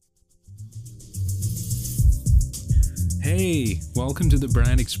Hey, welcome to the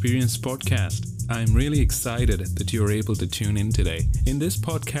Brand Experience Podcast. I'm really excited that you're able to tune in today. In this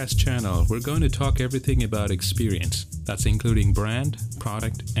podcast channel, we're going to talk everything about experience. That's including brand,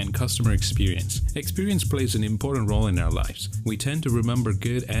 product, and customer experience. Experience plays an important role in our lives. We tend to remember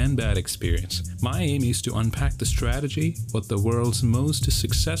good and bad experience. My aim is to unpack the strategy, what the world's most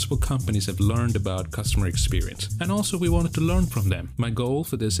successful companies have learned about customer experience. And also we wanted to learn from them. My goal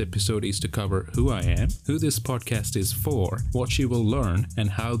for this episode is to cover who I am, who this podcast is for, what you will learn, and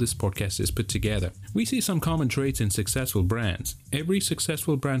how this podcast is put together. We see some common traits in successful brands. Every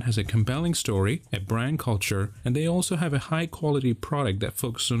successful brand has a compelling story, a brand culture, and they also have a high-quality product that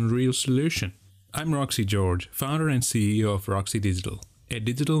focuses on real solution. I'm Roxy George, founder and CEO of Roxy Digital, a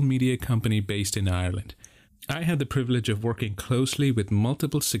digital media company based in Ireland. I had the privilege of working closely with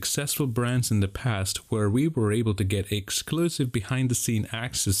multiple successful brands in the past where we were able to get exclusive behind-the-scene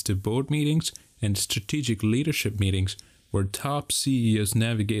access to board meetings and strategic leadership meetings where top CEOs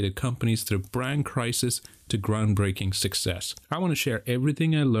navigated companies through brand crisis to groundbreaking success. I want to share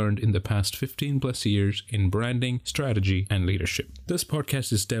everything I learned in the past 15 plus years in branding, strategy, and leadership. This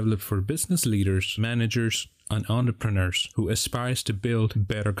podcast is developed for business leaders, managers, and entrepreneurs who aspires to build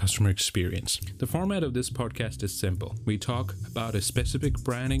better customer experience. The format of this podcast is simple. We talk about a specific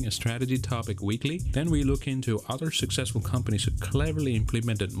branding and strategy topic weekly. Then we look into other successful companies who cleverly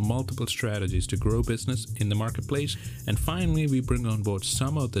implemented multiple strategies to grow business in the marketplace. And finally, we bring on board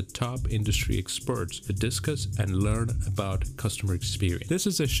some of the top industry experts to discuss and learn about customer experience. This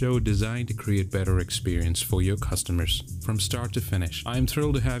is a show designed to create better experience for your customers from start to finish. I'm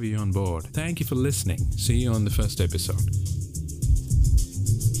thrilled to have you on board. Thank you for listening. See you on the first episode.